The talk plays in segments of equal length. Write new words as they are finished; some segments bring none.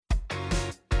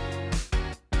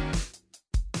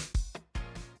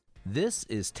This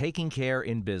is Taking Care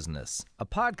in Business, a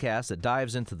podcast that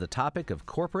dives into the topic of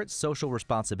corporate social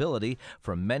responsibility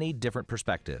from many different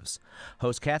perspectives.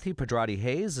 Host Kathy Pedrati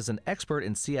Hayes is an expert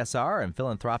in CSR and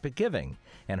philanthropic giving,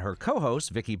 and her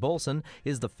co-host, Vicki Bolson,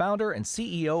 is the founder and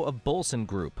CEO of Bolson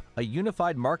Group, a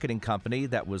unified marketing company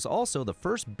that was also the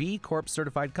first B Corp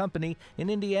certified company in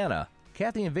Indiana.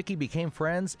 Kathy and Vicki became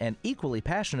friends and equally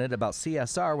passionate about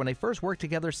CSR when they first worked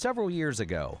together several years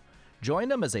ago. Join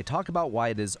them as they talk about why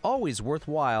it is always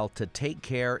worthwhile to take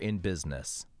care in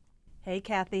business. Hey,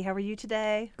 Kathy, how are you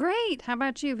today? Great. How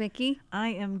about you, Vicki? I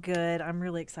am good. I'm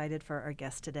really excited for our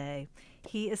guest today.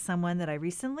 He is someone that I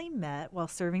recently met while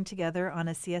serving together on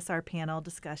a CSR panel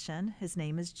discussion. His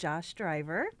name is Josh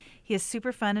Driver. He is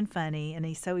super fun and funny, and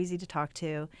he's so easy to talk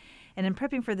to. And in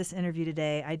prepping for this interview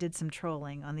today, I did some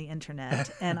trolling on the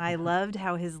internet, and I loved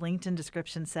how his LinkedIn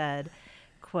description said,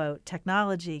 quote,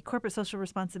 technology, corporate social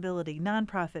responsibility,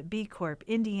 nonprofit, B Corp,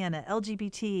 Indiana,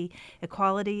 LGBT,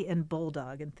 equality, and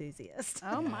bulldog enthusiast.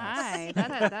 Oh, my.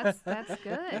 That's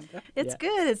good. It's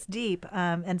good. It's deep.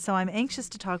 And so I'm anxious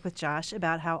to talk with Josh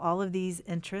about how all of these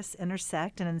interests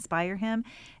intersect and inspire him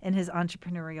in his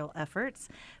entrepreneurial efforts.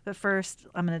 But first,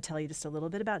 I'm going to tell you just a little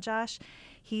bit about Josh.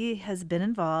 He has been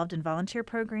involved in volunteer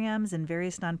programs and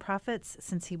various nonprofits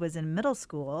since he was in middle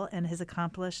school and has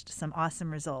accomplished some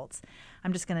awesome results.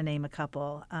 I'm just going to name a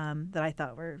couple that I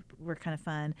thought were kind of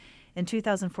fun. In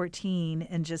 2014,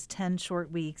 in just 10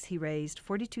 short weeks, he raised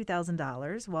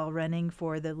 $42,000 while running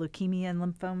for the Leukemia and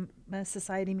Lymphoma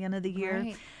Society Man of the Year.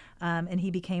 Right. And he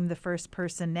became the first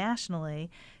person nationally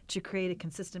to create a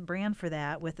consistent brand for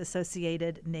that with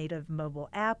associated native mobile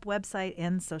app, website,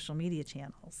 and social media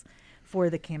channels for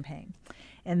the campaign.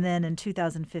 And then in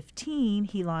 2015,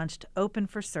 he launched Open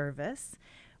for Service,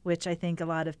 which I think a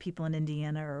lot of people in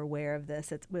Indiana are aware of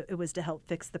this. It was to help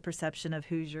fix the perception of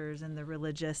Hoosiers and the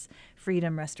Religious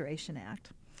Freedom Restoration Act.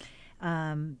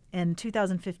 In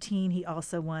 2015, he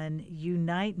also won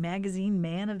Unite Magazine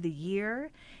Man of the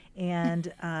Year and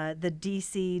the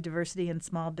DC Diversity and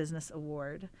Small Business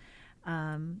Award.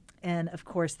 And, of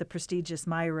course, the prestigious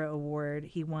Myra Award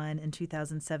he won in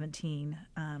 2017,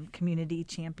 Community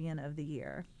Champion of the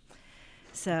Year.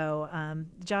 So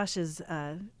Josh is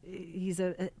he's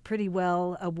a pretty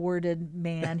well awarded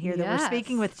man here that we're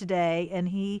speaking with today, and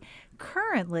he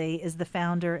currently is the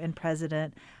founder and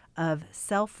president of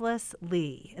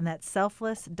Selflessly, and that's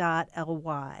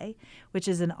selfless.ly, which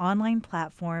is an online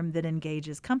platform that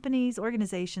engages companies,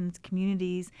 organizations,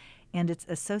 communities, and its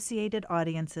associated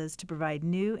audiences to provide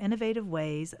new, innovative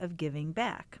ways of giving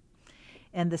back.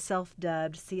 And the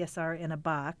self-dubbed CSR in a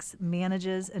Box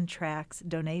manages and tracks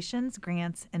donations,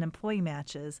 grants, and employee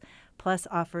matches, plus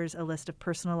offers a list of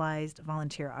personalized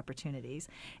volunteer opportunities.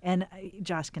 And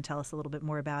Josh can tell us a little bit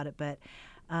more about it, but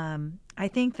I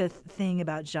think the thing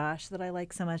about Josh that I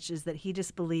like so much is that he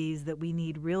just believes that we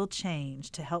need real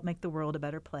change to help make the world a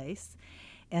better place.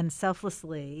 And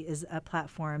Selflessly is a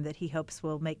platform that he hopes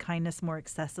will make kindness more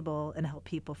accessible and help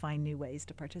people find new ways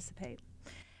to participate.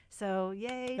 So,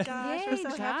 yay, Josh. Yay, We're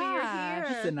so happy you're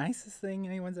here. It's the nicest thing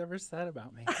anyone's ever said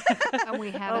about me. And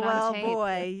we have it well, on tape.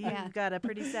 boy, Yeah. you've got a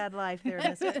pretty sad life there,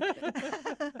 mister.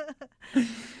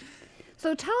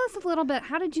 So tell us a little bit,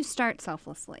 how did you start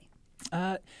Selflessly?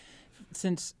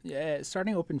 Since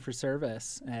starting Open for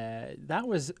Service, that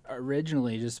was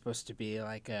originally just supposed to be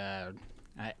like a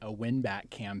win-back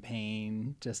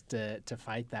campaign just to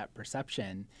fight that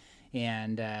perception.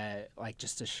 And like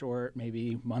just a short,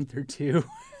 maybe month or two,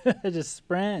 just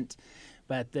sprint.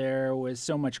 But there was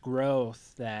so much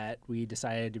growth that we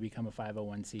decided to become a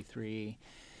 501c3.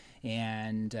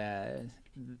 And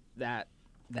that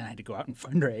then I had to go out and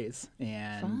fundraise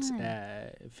and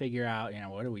figure out,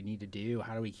 what do we need to do?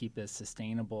 How do we keep this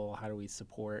sustainable? How do we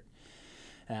support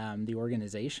the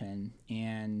organization?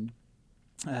 And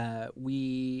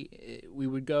we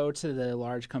would go to the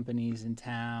large companies in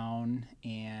town,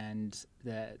 and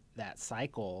that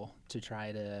cycle to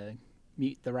try to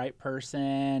meet the right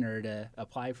person or to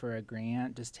apply for a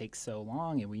grant just takes so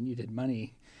long, and we needed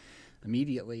money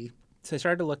immediately. So I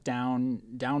started to look down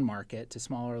market to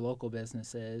smaller local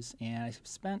businesses, and I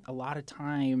spent a lot of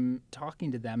time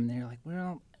talking to them. And they're like,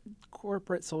 well,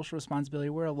 corporate social responsibility,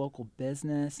 we're a local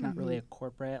business, not really a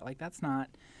corporate. Like, that's not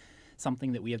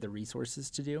something that we have the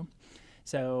resources to do.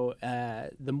 So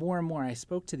the more and more I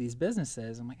spoke to these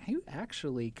businesses, I'm like, you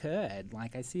actually could.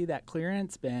 Like, I see that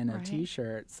clearance bin of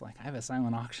T-shirts. Like, I have a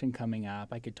silent auction coming up.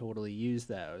 I could totally use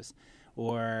those.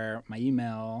 Or my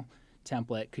email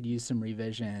template could use some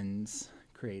revisions,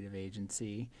 creative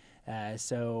agency.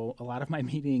 So a lot of my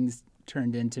meetings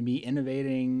turned into me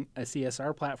innovating a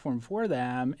CSR platform for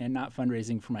them and not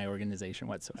fundraising for my organization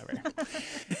whatsoever.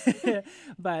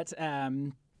 But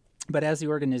as the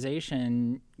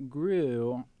organization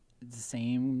grew, the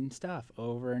same stuff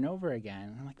over and over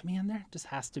again. I'm like, man, there just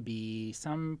has to be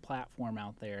some platform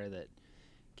out there that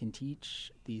can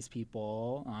teach these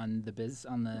people on the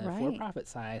Right. for-profit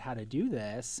side how to do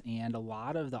this. And a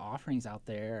lot of the offerings out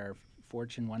there are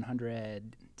Fortune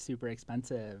 100, super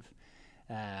expensive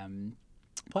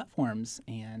platforms,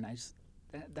 and I just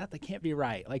that can't be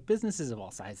right. Like, businesses of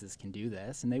all sizes can do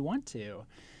this, and they want to.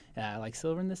 Like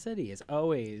Silver in the City is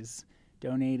always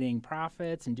donating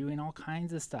profits and doing all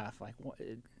kinds of stuff. Like,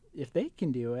 if they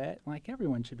can do it, like,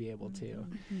 everyone should be able to.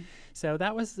 So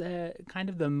that was kind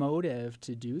of the motive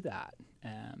to do that.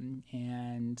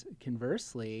 And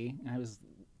conversely, I was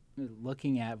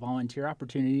looking at volunteer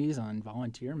opportunities on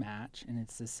Volunteer Match, and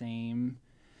it's the same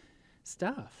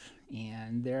stuff.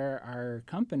 And there are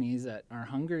companies that are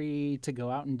hungry to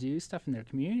go out and do stuff in their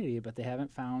community, but they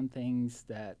haven't found things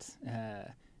that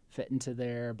fit into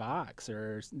their box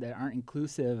or that aren't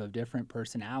inclusive of different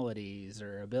personalities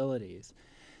or abilities.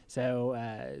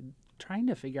 So trying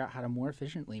to figure out how to more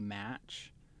efficiently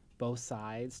match both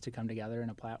sides to come together in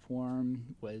a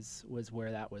platform was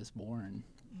where that was born.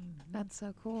 That's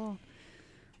so cool.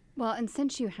 Well, and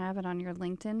since you have it on your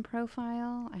LinkedIn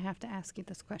profile, I have to ask you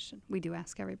this question. We do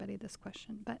ask everybody this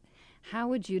question, but how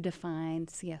would you define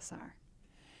CSR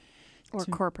or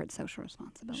corporate social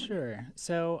responsibility? Sure.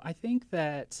 So I think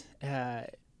that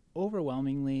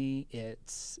overwhelmingly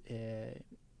it's an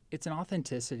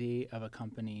authenticity of a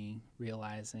company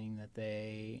realizing that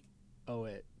they owe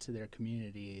it to their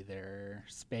community, their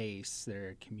space,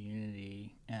 their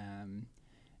community,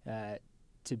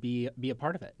 to be a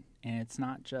part of it. And it's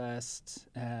not just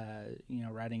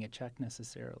writing a check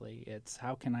necessarily. It's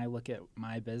how can I look at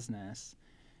my business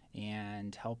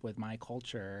and help with my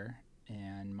culture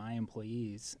and my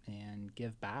employees and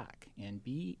give back and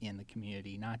be in the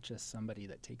community, not just somebody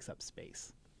that takes up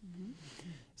space.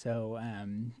 So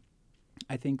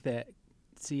I think that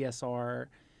CSR,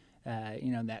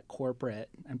 that corporate,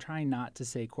 I'm trying not to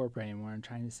say corporate anymore, I'm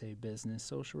trying to say business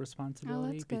social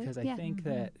responsibility, that's good. because I Yeah. think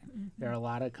that there are a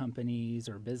lot of companies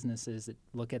or businesses that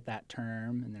look at that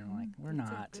term and they're like, we're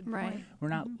not Right. we're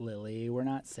not Lilly, we're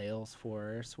not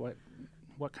Salesforce,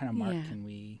 what kind of mark Yeah. can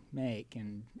we make?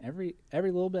 And every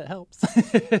little bit helps.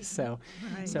 So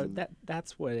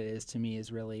that's what it is to me,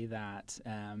 is really that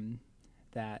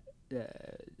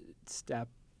step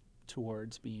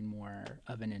towards being more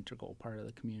of an integral part of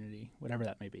the community, whatever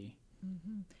that may be.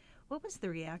 What was the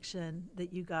reaction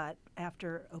that you got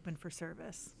after Open for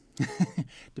Service?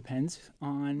 Depends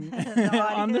on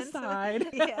The on the audience. side.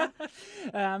 Yeah.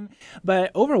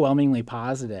 But overwhelmingly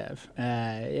positive.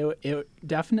 It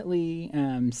definitely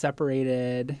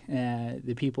separated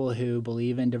the people who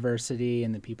believe in diversity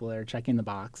and the people that are checking the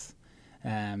box.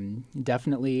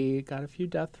 Definitely got a few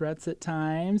death threats at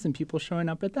times and people showing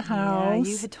up at the house.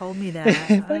 Yeah, you had told me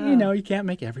that. But you can't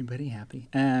make everybody happy.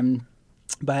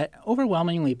 But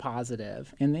overwhelmingly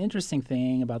positive. And the interesting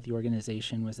thing about the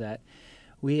organization was that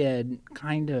we had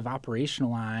kind of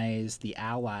operationalized the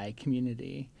ally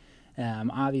community.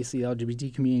 Obviously, the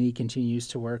LGBT community continues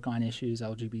to work on issues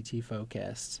LGBT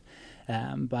focused,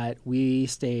 but we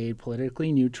stayed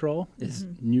politically neutral, as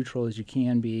neutral as you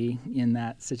can be in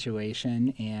that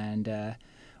situation, and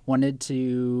wanted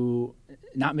to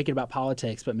not make it about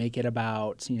politics, but make it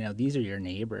about, these are your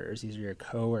neighbors, these are your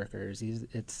coworkers.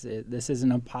 This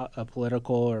isn't a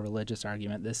political or religious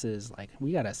argument. This is like,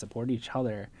 we got to support each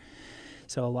other.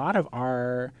 So a lot of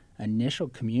our initial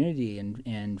community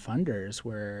and funders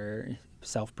were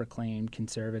self-proclaimed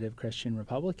conservative Christian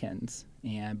Republicans,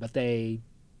 but they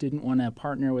didn't want to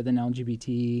partner with an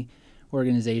LGBT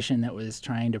organization that was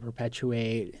trying to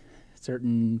perpetuate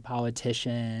certain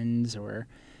politicians or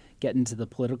get into the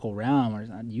political realm. Or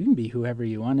you can be whoever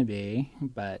you want to be,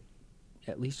 but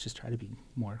at least just try to be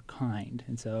more kind.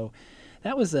 And so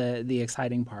that was the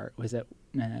exciting part, was that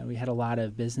we had a lot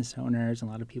of business owners and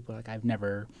a lot of people like, I've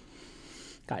never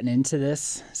gotten into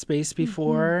this space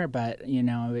before, but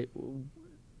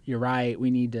you're right. We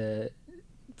need to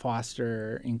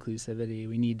foster inclusivity.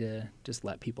 We need to just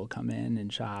let people come in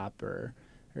and shop or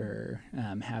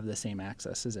have the same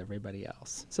access as everybody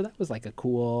else. So that was like a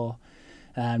cool,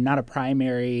 not a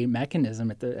primary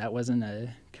mechanism. That wasn't a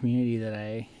community that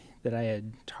I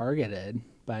had targeted,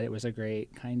 but it was a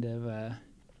great kind of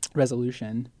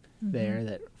resolution there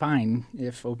that, fine,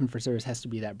 if Open for Service has to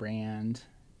be that brand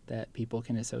that people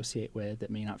can associate with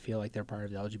that may not feel like they're part of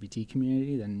the LGBT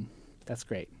community, then that's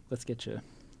great. Let's get you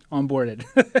onboarded.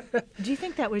 Do you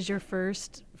think that was your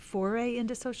first foray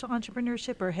into social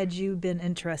entrepreneurship, or had you been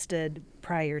interested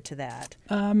prior to that?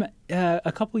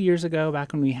 A couple years ago,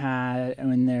 back when we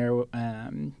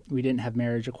didn't have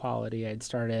marriage equality, I'd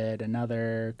started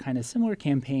another kind of similar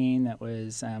campaign that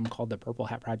was called the Purple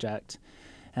Hat Project.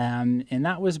 And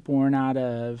that was born out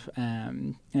of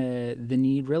the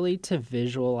need really to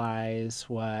visualize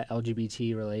what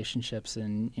LGBT relationships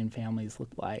in families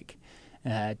look like.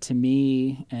 To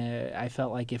me, I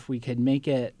felt like if we could make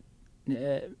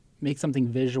something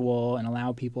visual and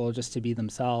allow people just to be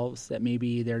themselves, that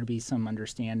maybe there'd be some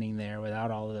understanding there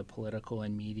without all of the political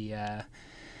and media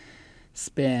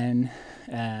spin.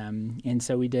 And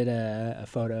so we did a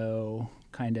photo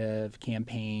kind of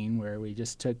campaign where we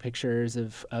just took pictures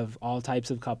of all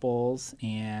types of couples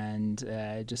and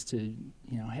just to,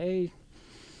 hey,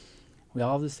 we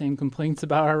all have the same complaints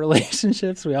about our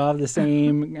relationships. We all have the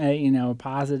same,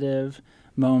 positive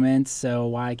moments. So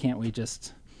why can't we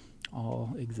just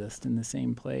all exist in the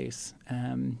same place?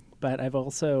 But I've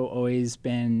also I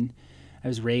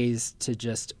was raised to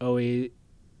just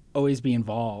always be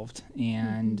involved.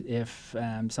 And if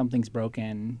something's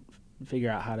broken, figure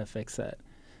out how to fix it.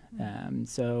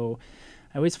 So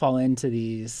I always fall into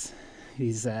these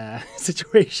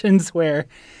situations where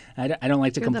I don't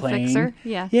like to You're complain. The fixer?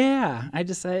 Yeah.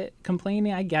 Yeah.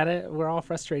 Complaining, I get it. We're all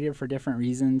frustrated for different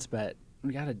reasons, but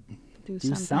we got to do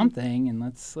something, and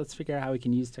let's figure out how we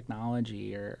can use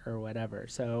technology or whatever.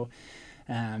 So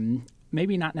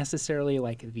maybe not necessarily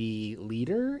like the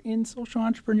leader in social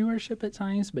entrepreneurship at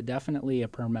times, but definitely a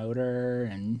promoter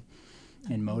and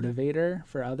motivator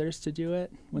for others to do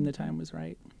it when the time was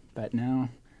right. But now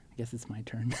I guess it's my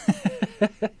turn.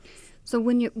 So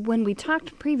when we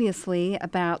talked previously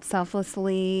about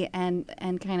selflessly and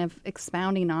kind of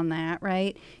expounding on that,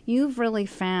 right? You've really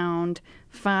found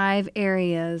 5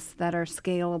 areas that are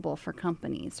scalable for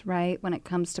companies, right? When it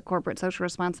comes to corporate social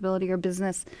responsibility or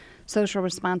business social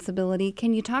responsibility.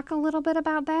 Can you talk a little bit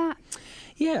about that?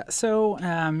 Yeah. So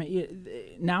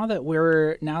now that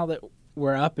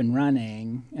we're up and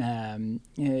running,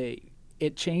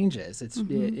 it changes.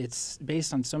 It's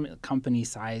based on so many company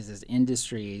sizes,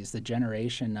 industries, the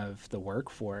generation of the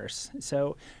workforce.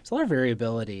 So there's a lot of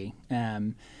variability,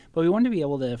 but we want to be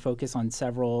able to focus on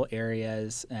several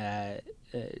areas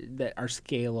that are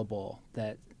scalable,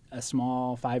 that a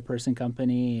small 5-person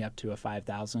company up to a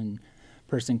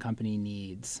 5,000-person company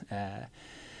needs.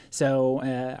 So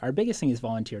our biggest thing is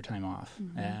volunteer time off.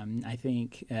 I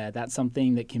think that's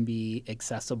something that can be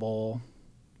accessible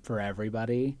for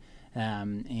everybody.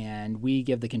 And we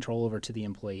give the control over to the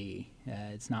employee.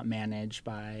 It's not managed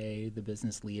by the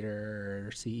business leader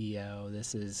or CEO.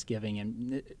 This is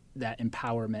giving that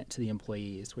empowerment to the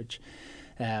employees, which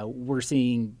we're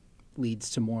seeing leads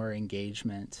to more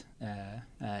engagement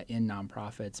in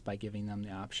nonprofits by giving them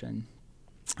the option.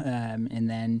 And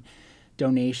then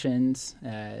donations.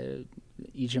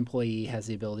 Each employee has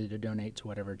the ability to donate to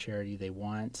whatever charity they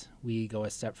want. We go a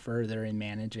step further in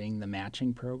managing the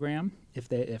matching program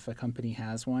if a company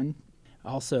has one.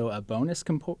 Also, a bonus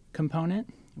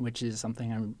component, which is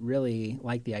something I really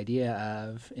like the idea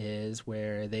of, is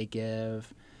where they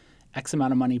give X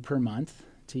amount of money per month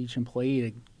to each employee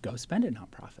to go spend it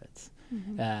nonprofits.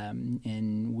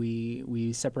 And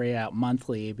we separate out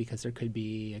monthly because there could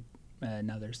be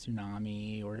another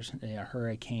tsunami or a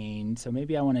hurricane. So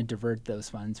maybe I want to divert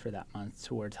those funds for that month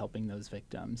towards helping those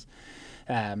victims.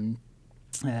 And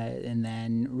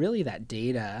then really that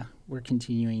data we're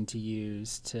continuing to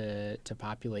use to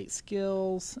populate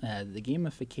skills, the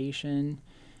gamification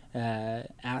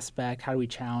aspect. How do we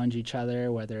challenge each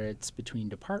other, whether it's between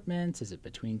departments? Is it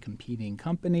between competing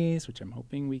companies, which I'm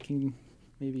hoping we can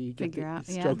maybe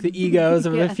stroke the egos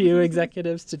of a few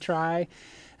executives to try.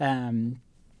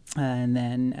 And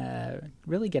then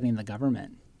really getting the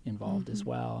government involved as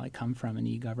well. I come from an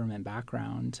e-government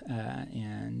background,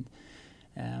 and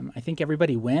I think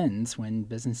everybody wins when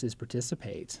businesses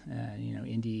participate.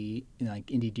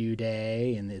 Indie Do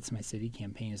Day and It's My City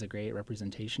campaign is a great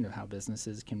representation of how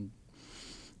businesses can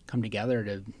come together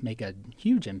to make a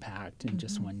huge impact in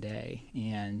just one day.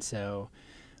 And so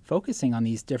focusing on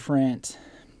these different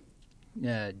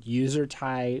user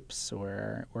types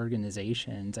or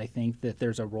organizations, I think that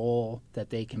there's a role that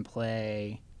they can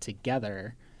play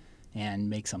together and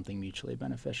make something mutually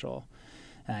beneficial.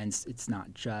 And it's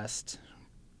not just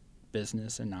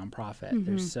business and nonprofit.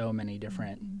 There's so many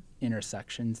different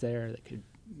intersections there that could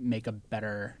make a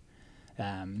better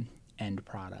end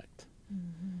product.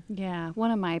 Yeah,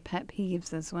 one of my pet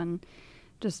peeves is when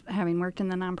just having worked in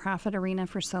the nonprofit arena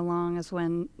for so long, is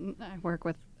when I work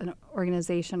with an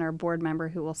organization or a board member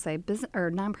who will say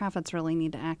nonprofits really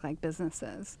need to act like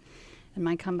businesses. And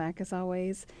my comeback is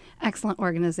always excellent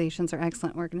organizations are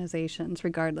excellent organizations,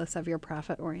 regardless of your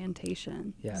profit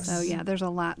orientation. Yes. So, yeah, there's a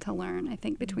lot to learn, I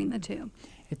think, between the two.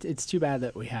 It's too bad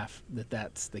that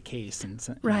that's the case.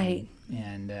 Right.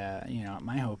 And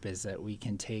my hope is that we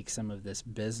can take some of this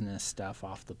business stuff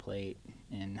off the plate,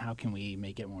 and how can we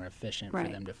make it more efficient for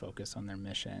them to focus on their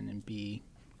mission and be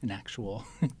an actual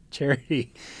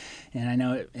charity. And I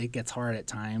know it gets hard at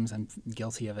times. I'm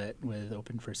guilty of it with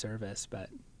Open for Service, but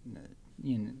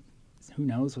who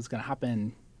knows what's going to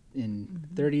happen in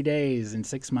 30 days, in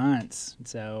 6 months.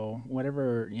 So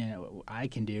whatever, I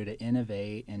can do to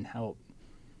innovate and help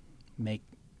make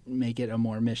it a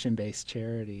more mission-based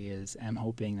charity I'm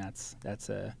hoping that's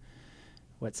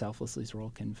what Selflessly's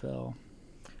role can fill.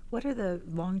 What are the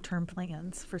long-term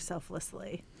plans for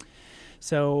Selflessly?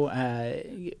 So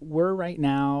we're right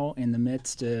now in the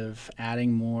midst of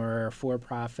adding more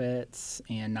for-profits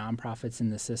and nonprofits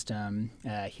in the system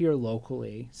here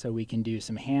locally, so we can do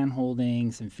some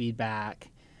hand-holding, some feedback.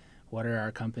 What are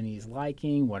our companies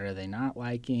liking? What are they not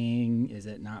liking? Is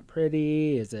it not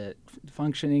pretty? Is it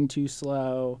functioning too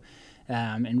slow?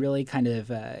 And really kind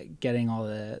of getting all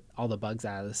the bugs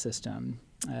out of the system.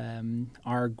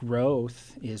 Our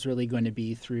growth is really going to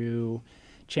be through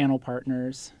channel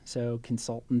partners, so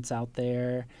consultants out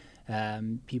there,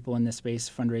 people in the space,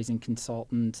 fundraising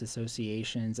consultants,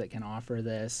 associations that can offer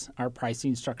this. Our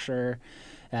pricing structure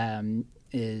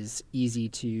is easy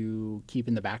to keep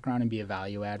in the background and be a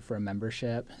value add for a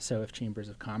membership. So if chambers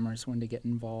of commerce want to get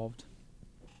involved.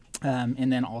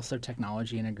 And then also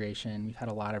technology integration. We've had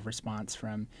a lot of response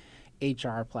from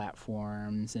HR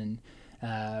platforms and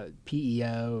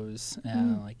PEOs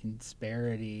like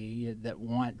Insperity that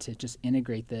want to just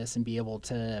integrate this and be able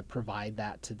to provide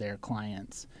that to their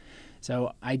clients.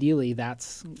 So ideally,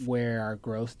 that's where our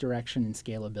growth direction and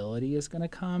scalability is going to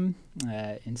come.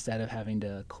 Instead of having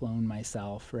to clone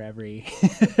myself for every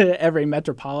every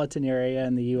metropolitan area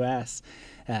in the U.S.,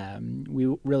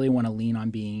 we really want to lean on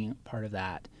being part of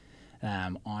that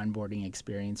onboarding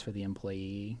experience for the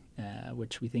employee,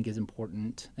 which we think is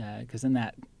important because then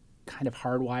that kind of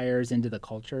hardwires into the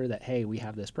culture that, hey, we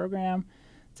have this program,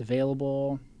 it's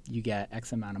available, you get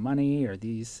X amount of money or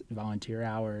these volunteer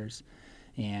hours,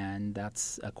 and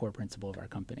that's a core principle of our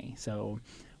company. So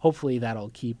hopefully that'll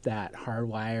keep that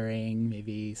hardwiring,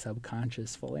 maybe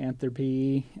subconscious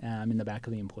philanthropy in the back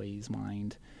of the employee's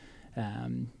mind,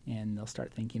 and they'll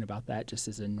start thinking about that just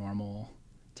as a normal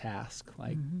task,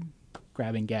 like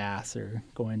grabbing gas or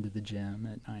going to the gym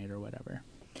at night or whatever.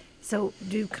 So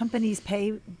do companies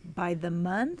pay by the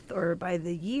month or by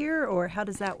the year, or how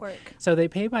does that work? So they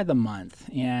pay by the month,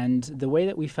 and the way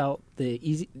that we felt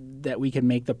that we could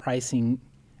make the pricing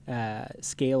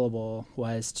scalable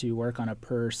was to work on a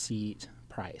per seat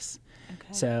price.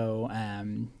 Okay. So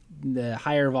the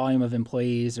higher volume of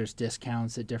employees, there's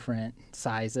discounts at different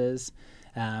sizes.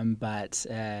 But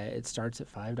it starts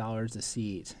at $5 a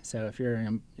seat. So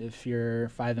if you're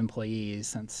 5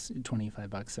 employees, that's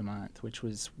 $25 a month, which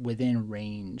was within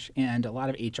range. And a lot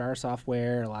of HR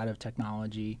software, a lot of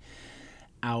technology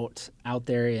out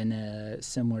there in a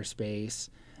similar space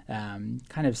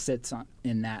kind of sits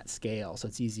in that scale. So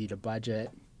it's easy to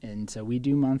budget. And so we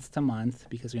do month to month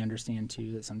because we understand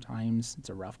too that sometimes it's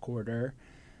a rough quarter.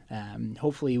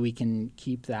 Hopefully we can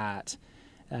keep that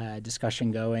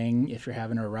discussion going. If you're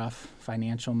having a rough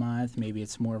financial month, maybe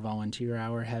it's more volunteer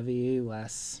hour heavy,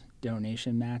 less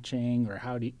donation matching, or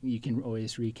you can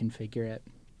always reconfigure it.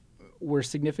 We're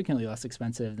significantly less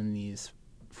expensive than these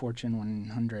Fortune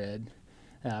 100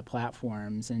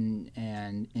 platforms,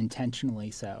 and intentionally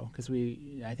so, because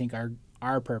I think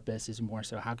our purpose is more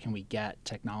so how can we get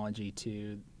technology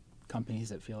to companies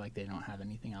that feel like they don't have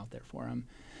anything out there for them.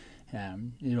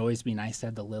 It'd always be nice to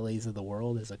have the Lillies of the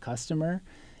world as a customer,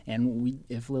 and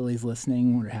if Lily's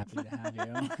listening, we're happy to have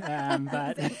you.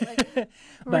 But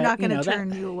we're not going to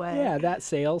turn you away. Yeah, that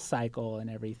sales cycle and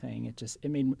everything, it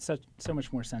made so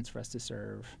much more sense for us to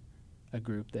serve a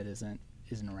group that isn't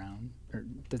around or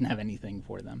doesn't have anything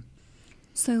for them.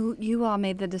 So you all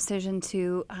made the decision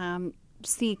to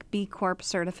seek B Corp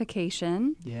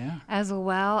certification, as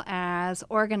well as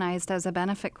organized as a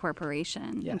benefit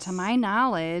corporation. Yes. And to my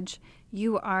knowledge,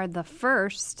 you are the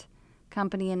first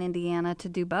company in Indiana to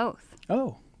do both.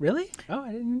 Oh, really? Oh,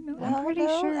 I didn't know. I'm pretty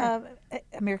sure.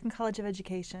 American College of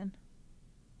Education.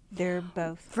 They're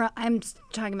both. I'm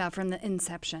talking about from the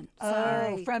inception. Oh,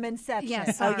 Sorry. from inception.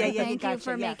 Yes. Sorry. Oh, yeah, yeah. Thank you gotcha,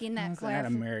 for yeah. making that At clear.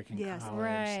 American Yes. College,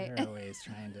 Right. they're always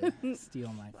trying to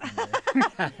steal my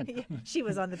thunder. Yeah, she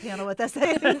was on the panel with us.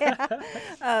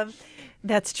 Yeah.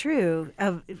 That's true.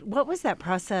 What was that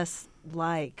process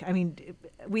like? I mean,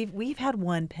 we've had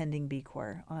one pending B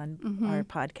Corp on our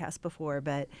podcast before,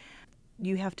 but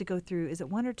you have to go through, is it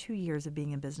 1 or 2 years of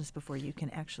being in business before you can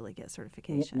actually get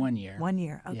certification? 1 year. 1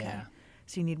 year, okay. Yeah.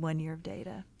 So you need 1 year of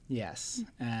data. Yes.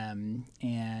 That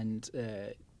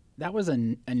was a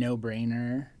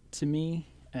no-brainer to me.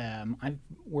 I've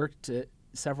worked at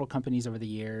several companies over the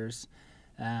years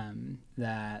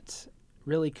that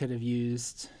really could have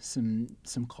used some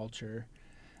culture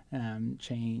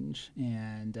change,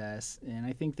 and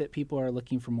I think that people are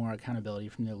looking for more accountability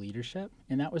from their leadership,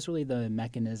 and that was really the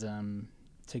mechanism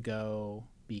to go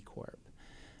B Corp.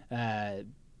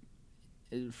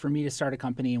 For me to start a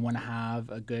company and want to have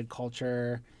a good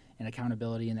culture and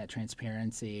accountability and that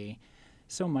transparency,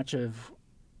 so much of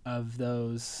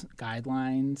those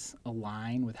guidelines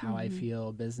align with how I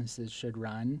feel businesses should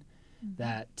run.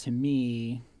 That to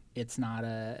me, it's not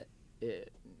a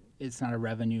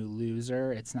revenue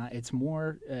loser. It's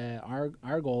more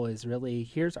our goal is really,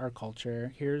 here's our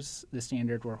culture, here's the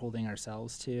standard we're holding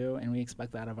ourselves to, and we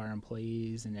expect that of our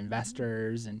employees and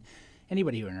investors and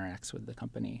anybody who interacts with the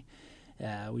company.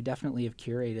 We definitely have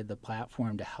curated the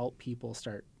platform to help people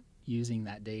start using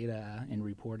that data and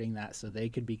reporting that so they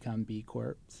could become B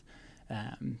Corps.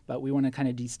 But we want to kind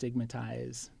of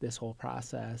destigmatize this whole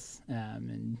process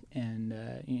and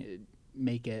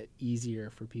make it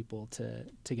easier for people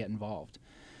to get involved.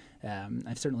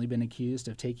 I've certainly been accused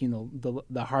of taking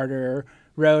the harder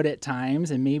road at times,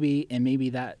 and maybe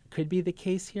that could be the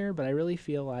case here. But I really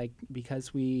feel like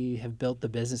because we have built the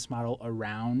business model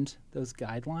around those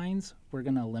guidelines, we're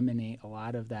going to eliminate a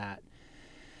lot of that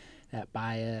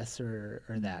bias or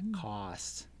that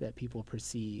cost that people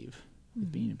perceive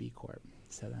with being a B Corp.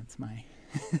 So that's my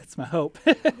hope.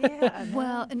 Yeah.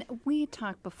 Well, and we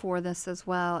talked before this as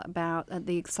well about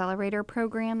the accelerator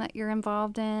program that you're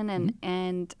involved in,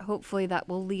 and hopefully that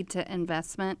will lead to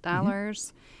investment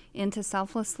dollars into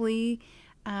Selflessly.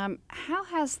 How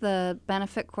has the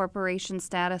benefit corporation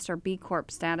status or B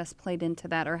Corp status played into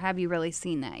that, or have you really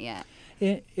seen that yet?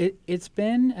 It's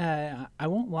been, I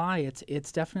won't lie,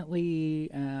 it's definitely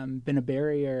been a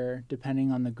barrier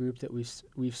depending on the group that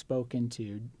we've spoken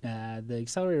to. The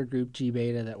accelerator group,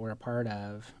 G-Beta, that we're a part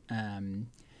of,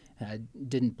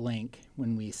 didn't blink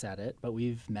when we said it, but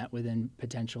we've met with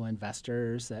potential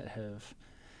investors that have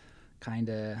kind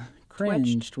of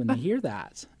cringed when they hear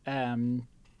that.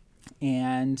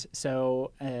 And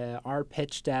so our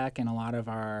pitch deck and a lot of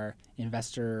our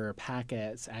investor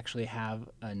packets actually have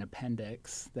an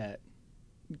appendix that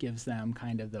gives them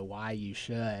kind of the why you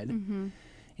should.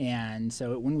 And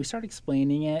so when we start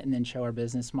explaining it and then show our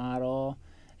business model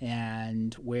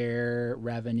and where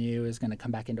revenue is going to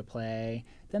come back into play,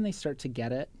 then they start to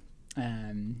get it.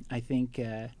 I think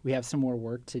we have some more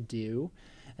work to do.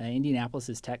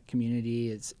 Indianapolis's tech community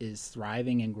is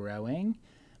thriving and growing,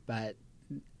 but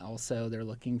also they're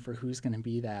looking for who's going to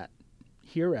be that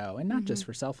hero, and not just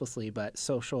for Selflessly, but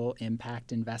social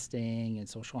impact investing and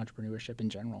social entrepreneurship in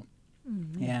general.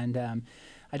 And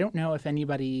I don't know if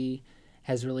anybody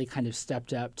has really kind of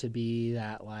stepped up to be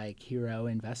that like hero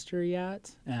investor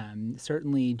yet.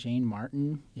 Certainly Jane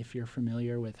Martin, if you're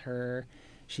familiar with her,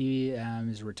 she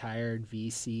is a retired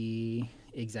VC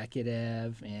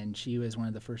executive, and she was one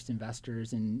of the first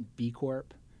investors in B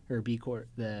Corp,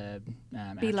 the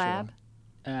B Lab.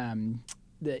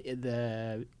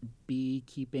 The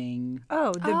beekeeping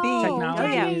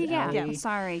technology. Yeah. Yeah.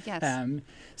 Sorry. Yes.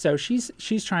 So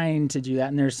she's trying to do that,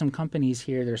 and there's some companies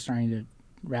here that are starting to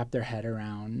wrap their head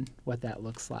around what that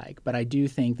looks like. But I do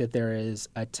think that there is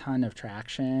a ton of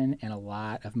traction and a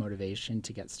lot of motivation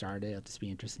to get started. It'll just be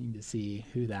interesting to see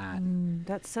who that.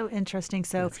 That's so interesting.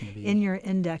 So be. in your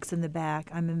index in the back,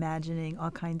 I'm imagining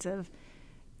all kinds of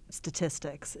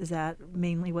statistics. Is that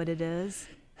mainly what it is?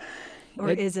 Or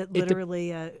is it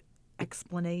literally a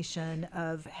explanation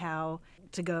of how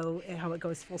it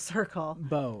goes full circle?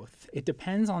 Both. It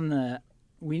depends on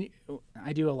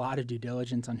I do a lot of due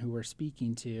diligence on who we're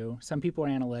speaking to. Some people are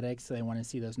analytics, so they want to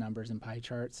see those numbers and pie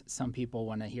charts. Some people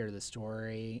want to hear the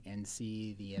story and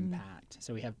see the impact.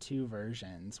 So we have two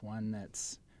versions. One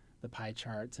that's the pie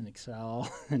charts and Excel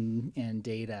and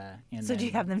data. And so do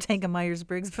you have them take a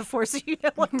Myers-Briggs before so you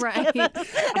know what Right.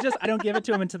 I don't give it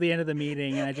to them until the end of the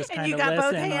meeting, and I just kind of listen. And you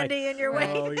got both handy in your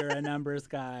way. Oh, you're a numbers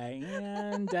guy,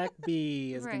 and Deck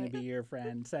B is going to be your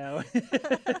friend. So,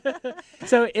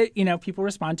 people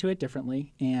respond to it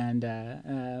differently,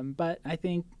 and but I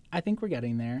think I think we're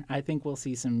getting there. I think we'll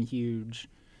see some huge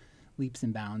leaps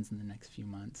and bounds in the next few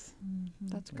months.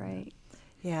 That's great.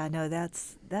 Yeah, no,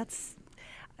 that's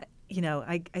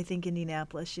I think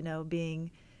Indianapolis,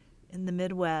 being in the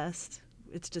Midwest,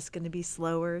 it's just going to be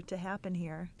slower to happen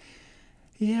here.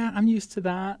 Yeah, I'm used to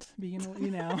that being, so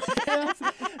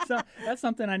that's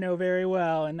something I know very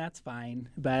well, and that's fine.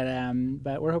 But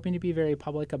we're hoping to be very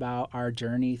public about our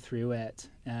journey through it.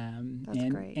 That's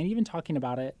great. And even talking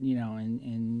about it,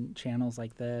 in channels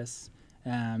like this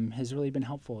has really been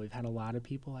helpful. We've had a lot of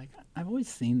people like, I've always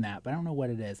seen that, but I don't know what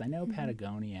it is. I know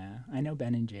Patagonia, I know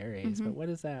Ben and Jerry's, but what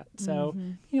is that? So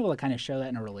being able to kind of show that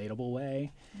in a relatable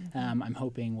way, I'm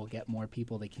hoping we'll get more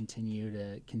people to continue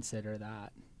to consider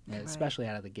that. Especially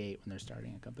out of the gate when they're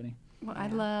starting a company. Well, I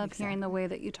love hearing the way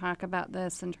that you talk about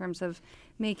this in terms of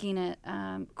making it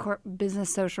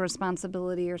business social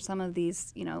responsibility or some of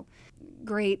these,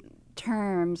 great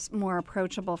terms more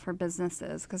approachable for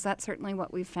businesses, because that's certainly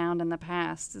what we've found in the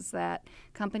past is that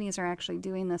companies are actually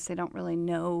doing this. They don't really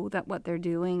know that what they're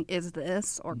doing is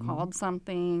this or called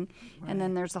something. And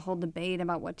then there's a whole debate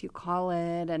about what do you call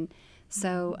it. And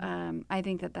so I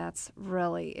think that that's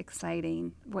really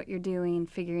exciting, what you're doing,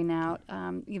 figuring out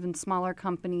even smaller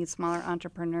companies, smaller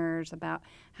entrepreneurs about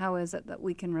how is it that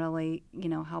we can really,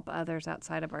 help others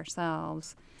outside of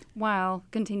ourselves while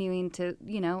continuing to,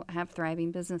 have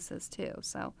thriving businesses too.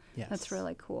 So that's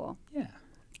really cool. Yeah.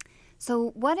 So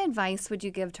what advice would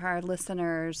you give to our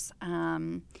listeners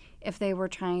if they were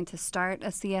trying to start a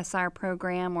CSR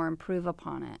program or improve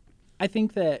upon it? I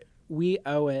think that we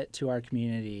owe it to our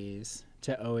communities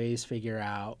to always figure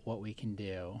out what we can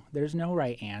do. There's no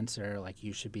right answer, like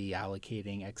you should be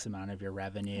allocating X amount of your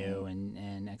revenue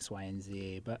and X, Y, and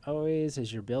Z. But always,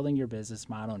 as you're building your business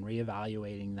model and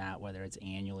reevaluating that, whether it's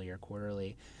annually or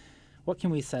quarterly, what can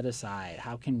we set aside?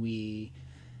 How can we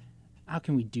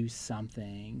do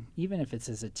something, even if it's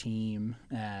as a team?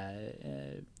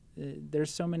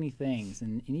 There's so many things,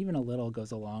 and even a little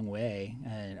goes a long way.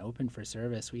 And Open for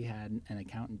Service, we had an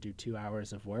accountant do 2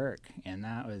 hours of work, and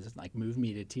that was like moved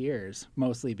me to tears,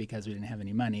 mostly because we didn't have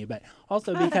any money, but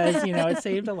also because, it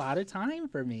saved a lot of time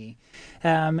for me.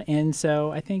 And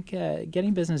so I think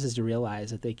getting businesses to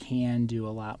realize that they can do a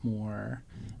lot more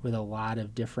with a lot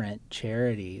of different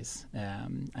charities,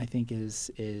 I think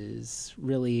is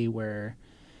really where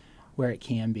it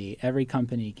can be. Every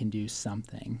company can do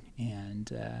something,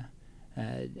 and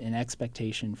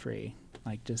expectation free.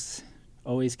 Like, just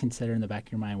always consider in the back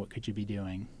of your mind, what could you be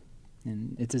doing?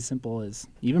 And it's as simple as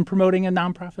even promoting a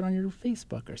nonprofit on your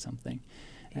Facebook or something.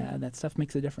 That stuff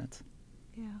makes a difference.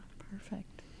 Yeah,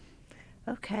 perfect.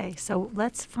 Okay, so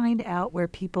let's find out where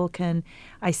people can,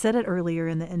 I said it earlier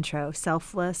in the intro,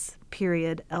 selfless.ly.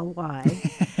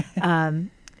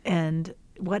 And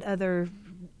what other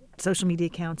social media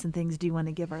accounts and things do you want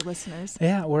to give our listeners?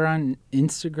 Yeah, we're on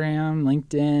Instagram,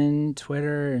 LinkedIn,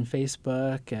 Twitter, and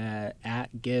Facebook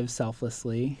at Give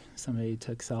Selflessly. Somebody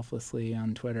took Selflessly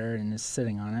on Twitter and is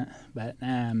sitting on it. But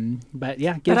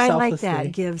yeah, Give Selflessly. But I like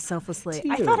that, Give Selflessly.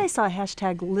 I thought I saw a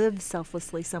hashtag Live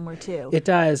Selflessly somewhere too. It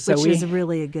does. Which is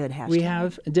really a good hashtag. We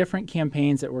have different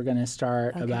campaigns that we're going to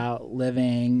start about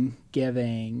living,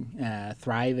 giving,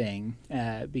 thriving,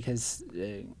 because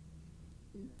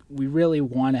we really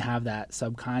want to have that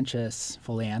subconscious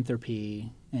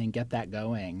philanthropy and get that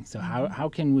going. So how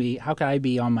could I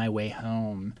be on my way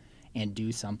home and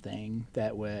do something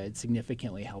that would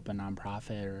significantly help a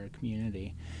nonprofit or a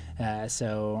community?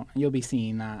 So you'll be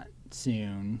seeing that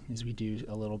soon as we do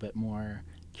a little bit more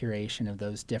curation of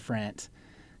those different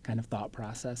kind of thought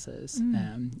processes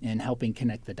and helping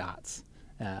connect the dots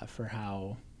for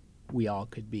how we all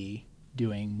could be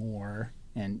doing more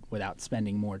and without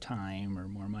spending more time or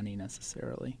more money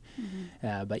necessarily.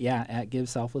 But yeah, at Give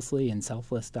Selflessly and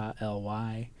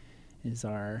selfless.ly is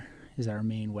our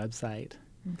main website.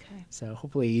 Okay. So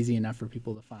hopefully easy enough for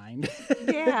people to find.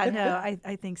 Yeah, no,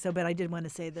 I think so, but I did want to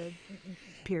say the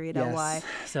period .ly.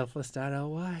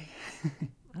 Selfless.ly.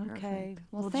 Okay.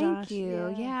 Well, thank Josh,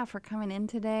 you. Yeah, for coming in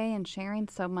today and sharing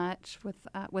so much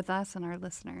with us and our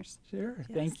listeners. Sure. Yes.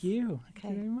 Thank you. Okay.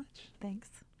 Thank you very much. Thanks.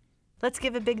 Let's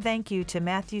give a big thank you to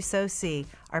Matthew Sosi,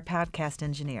 our podcast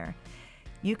engineer.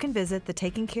 You can visit the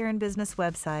Taking Care in Business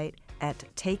website at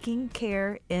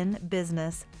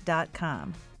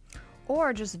takingcareinbusiness.com.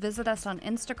 Or just visit us on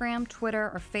Instagram, Twitter,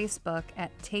 or Facebook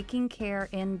at Taking Care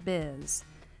in Biz.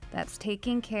 That's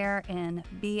Taking Care in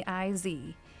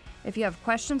B-I-Z. If you have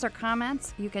questions or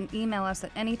comments, you can email us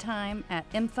at any time at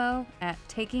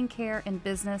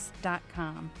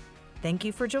info@takingcareinbusiness.com. Thank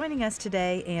you for joining us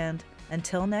today, and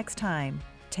until next time,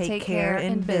 take Take care care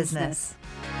in in business.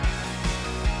 business.